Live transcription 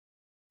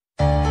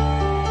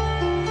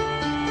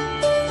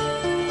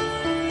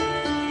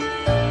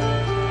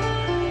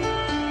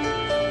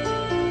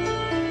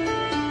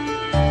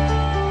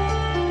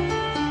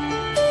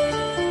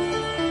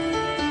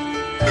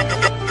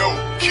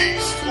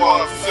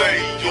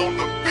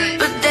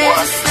But there's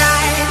a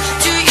side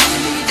to you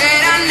that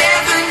I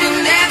never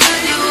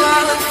knew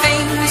all the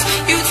things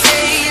you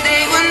say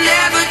they were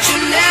never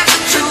true.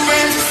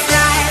 There's a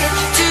side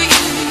to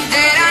you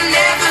that I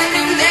never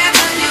knew.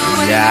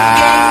 And the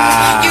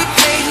games you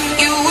played,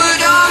 you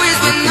would always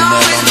win,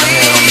 always win.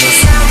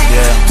 Side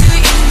to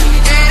you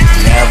that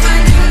I never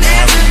knew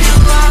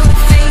all the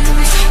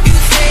things you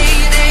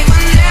say they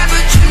were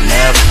never true.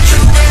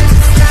 There's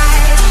a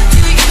side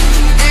to you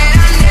that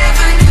I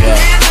never knew.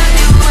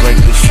 Break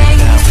this shit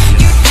down.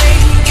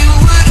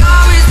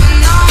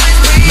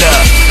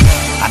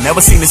 I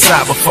never seen this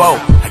side before.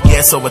 I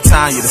guess over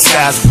time your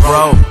disguise will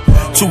grow.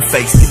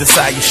 Two-faced, either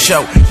side you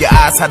show. Your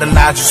eyes had the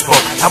lies you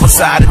spoke. I was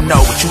side to know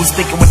what you was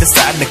thinking when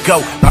deciding to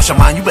go. Lost your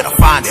mind, you better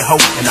find it,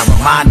 hope. And I'm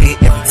reminded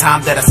every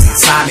time that I see a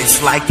sign.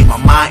 It's like in my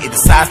mind, it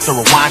decides to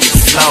rewind it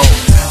slow.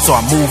 So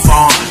I move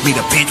on, meet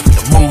a bitch with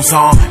the moves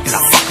on. Then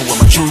I fuck her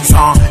with my shoes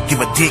on.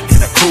 Give a dick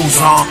and a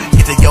cruise on.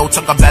 Get the yo,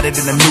 talk about it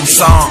in a new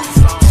song.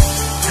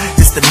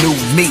 It's the new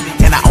me,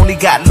 and I only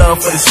got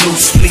love for this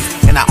loose sleep.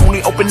 And I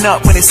only open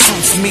up when it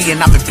suits me.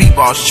 And I'm in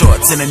b-ball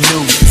shorts and a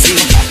new tee.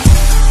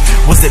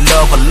 Was it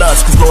love or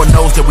lust? Cause Lord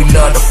knows that we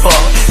love to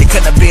fuck. It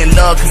couldn't have been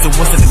love cause it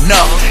wasn't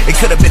enough. It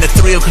could have been a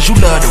thrill cause you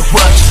love to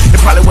rush. It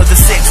probably wasn't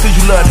sex cause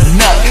you love to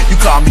nut. You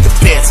call me the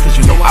best cause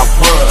you know I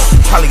was.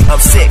 Probably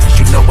upset cause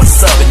you know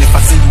what's up. And if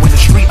I see you in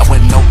the street I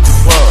wouldn't know who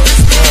was.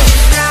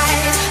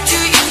 To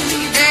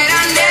you that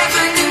I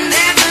never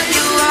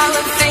knew all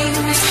the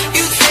things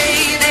you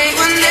say they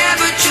were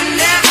never true.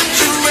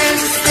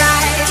 There's a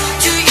side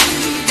to you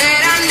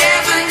that I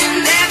never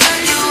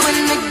knew.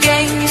 And the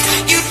games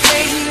you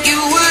play, you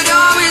would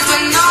always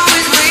win,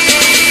 always win.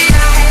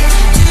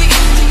 To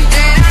you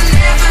that I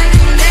never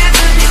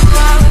knew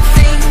all the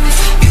things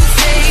you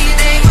say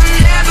they were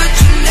never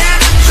true.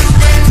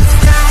 There's a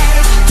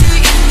side to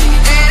you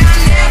that I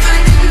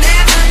never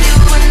knew.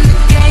 And the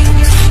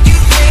games you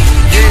play,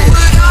 you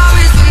would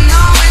always win,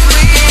 always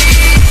win.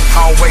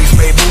 Always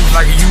made moves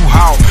like a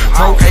U-Haul.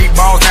 Broke 8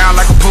 balls down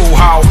like a pool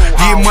hall.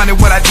 Did money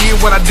what I did,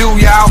 what I do,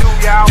 y'all.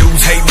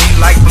 Dudes hate me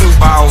like blue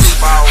balls.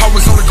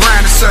 Always on the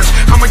grind and such.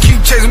 I'ma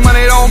keep chasing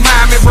money, don't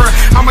mind me, bruh.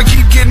 I'ma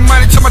keep getting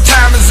money till my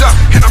time is up.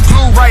 And I'm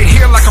blue right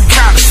here like I'm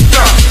kinda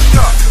stuck.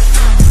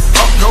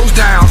 Up goes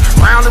down,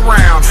 round and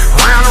round,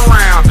 round and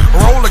round.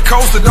 Roller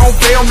coaster, don't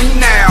fail me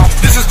now.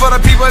 This is for the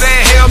people that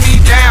held me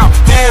down.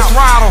 Full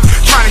throttle,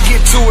 trying to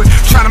get to it.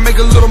 Trying to make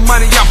a little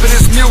money off of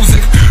this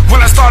music. When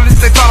I started this,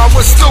 they thought I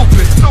was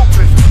stupid.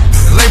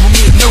 Label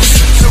me a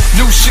nuisance.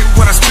 New shit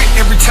what I spit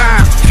every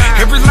time.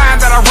 Every line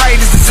that I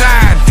write is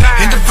designed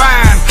and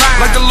divine.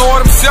 Like the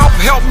Lord himself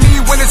help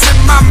me when it's in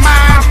my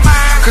mind.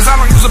 Cause I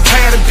don't use a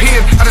pad and pen.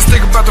 I just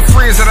think about the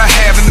friends that I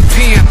have in the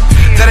pen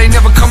that ain't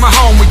never coming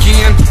home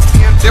again.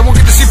 They won't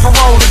get to see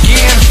parole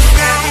again.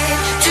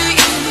 To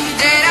you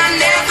that I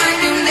never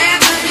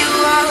knew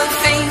all the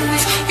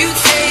things you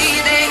say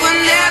they were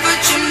never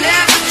true.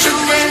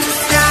 There's a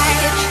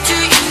side to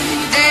you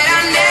that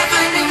I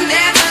never knew.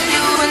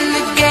 And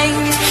the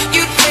games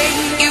you play,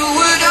 you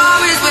would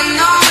always win,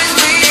 always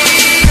win.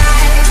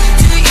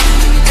 To you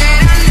that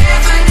I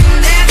never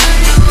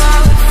knew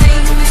all the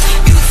things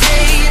you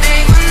say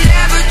they were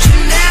never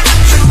true.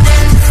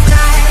 There's a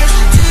side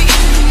to you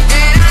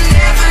that I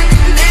never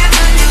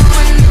knew.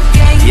 And the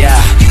games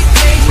you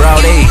play,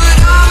 Brody. you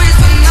would always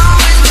win,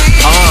 always win.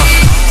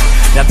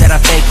 Now that I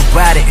think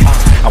about it,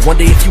 I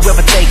wonder if you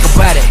ever think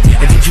about it.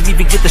 And did you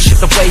even get the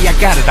shit the way I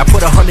got it? I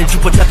put 100, you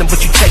put nothing,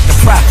 but you take the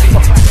profit.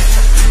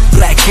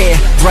 Black hair,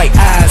 bright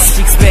eyes,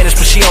 speak Spanish,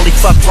 but she only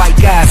fuck white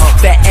guys.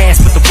 Fat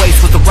ass, but the waist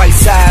was the right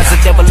size.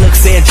 It never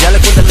looks angelic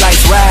when the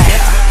lights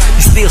ride.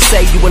 You still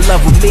say you in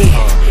love with me.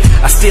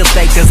 I still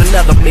think there's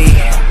another me.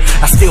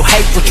 I still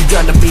hate what you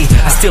done to me.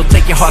 I still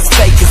think your heart's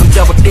fake cause I'm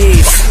double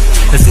D's.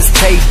 Is this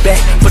payback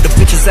for the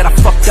bitches that I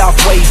fucked off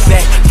way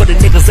back? For the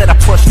niggas that I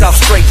punched off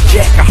straight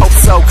jack? I hope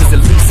so, cause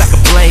at least I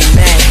can blame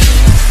that.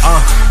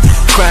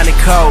 Chronic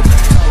cold.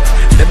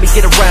 Let me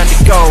get around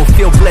and go.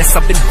 Feel blessed,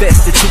 I've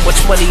invested too much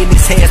money in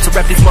these hands to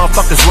wrap these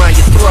motherfuckers around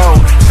your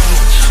throat.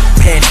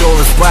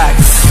 Pandora's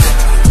box,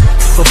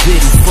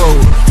 forbidden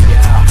fruit.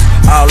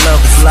 All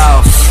love is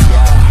lost,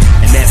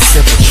 and that's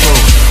simple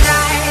truth.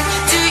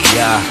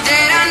 Yeah.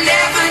 That I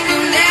never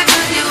knew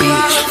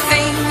all the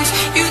things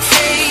you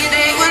say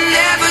they were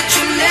never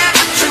true.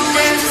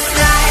 There's a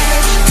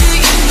side to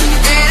you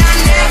that I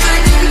never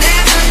knew.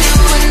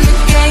 And the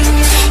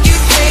games you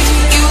play,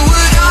 you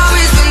would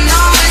always win,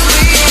 always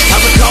win. I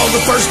recall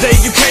the first day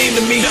you came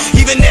to me.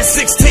 Even at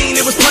 16,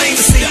 it was plain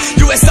to see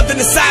you had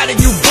something inside of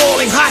you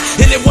boiling hot,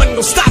 and it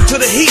wasn't gonna stop till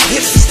the heat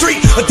hits the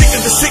street.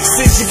 Addicted to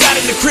sixes, you got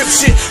an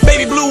encryption.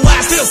 Baby blue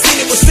eyes, still seen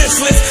it was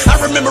senseless.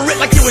 I remember it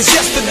like it was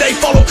yesterday.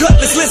 Follow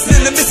Cutlass,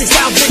 listening to Missing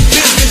Sound, big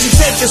business. You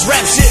said this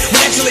rap shit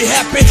would actually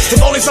happen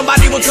if only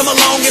somebody would come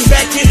along and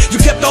back it.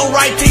 You kept on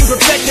writing,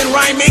 perfecting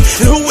rhyming,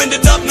 and who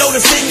ended up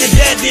noticing your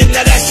dad did?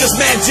 Now that's just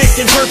magic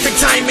and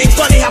perfect timing.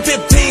 Funny how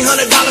 $1,500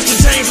 can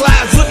change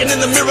lives. Looking in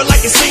the mirror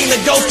like you seen a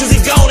ghost, cause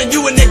he gone and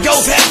you and that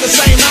ghost have the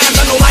same eyes.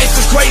 I know life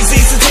is crazy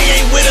since he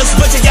ain't with us,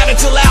 but you gotta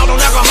chill out on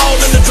alcohol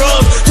and the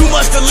drugs. Too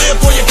much to live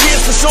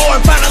shore,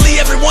 and finally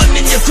everyone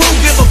in your crew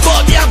give a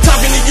fuck. Yeah, I'm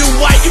talking to you,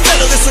 white, you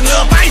better listen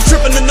up. I ain't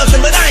tripping to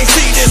nothing, but I ain't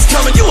see this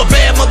coming. You a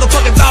bad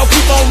motherfucker, dog,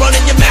 keep on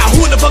running your mouth.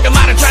 Who in the fuck am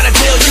I to try to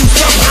tell you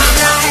something?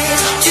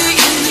 To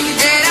you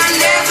that I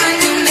never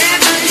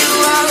knew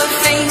all the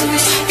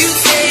things you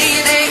say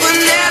they were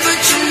never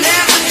true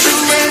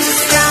as a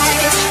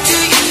lie. To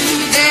you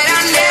that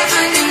I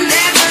never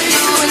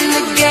knew in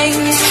the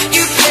games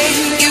you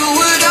played, you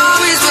would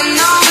always win,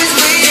 always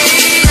win.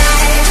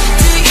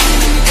 To you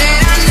that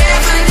I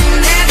never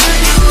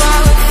knew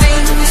all the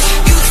things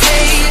you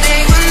say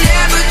they were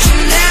never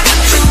true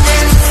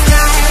as a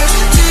lie.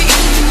 To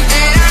you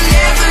that I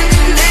never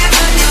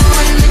knew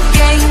in the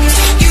games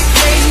you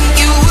played,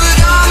 you would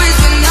always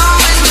win,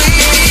 always win.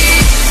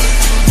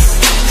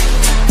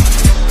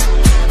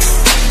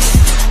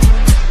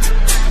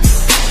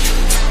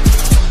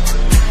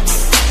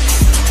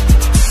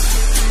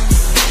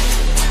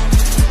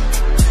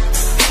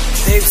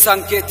 Dev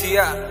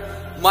सांकेतिया,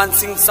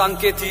 Mansingh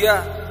सांकेतिया,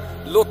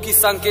 Loki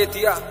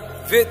सांकेतिया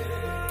with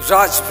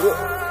Raj bro.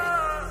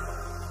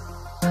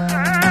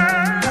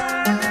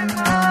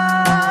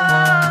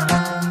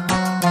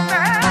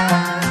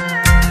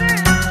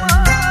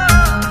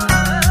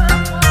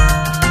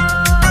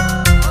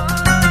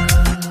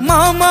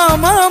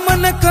 मामा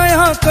मन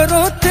कया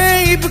करो थे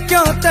इब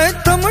क्या ते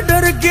तुम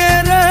डर गए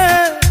रे।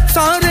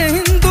 सारे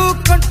हिंदू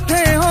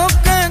इकट्ठे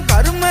होके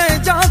घर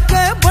में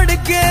जाके बढ़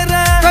गए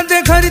रे।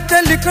 कदे घर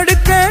ते लिकड़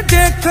के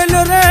देख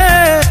लो रे,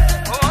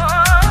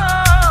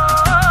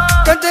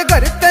 कदे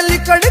घर ते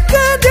लिकड़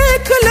के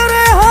देख लो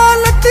रे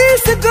हालत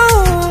इस गौ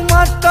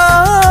माता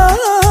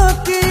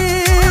की।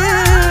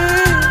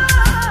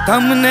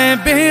 हमने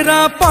बेरा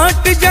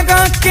पाट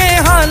जगा के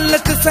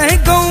हालत सह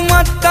गौ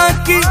माता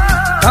की।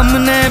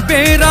 हमने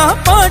बेरा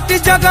पाट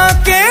जगा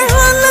के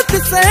हालत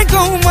से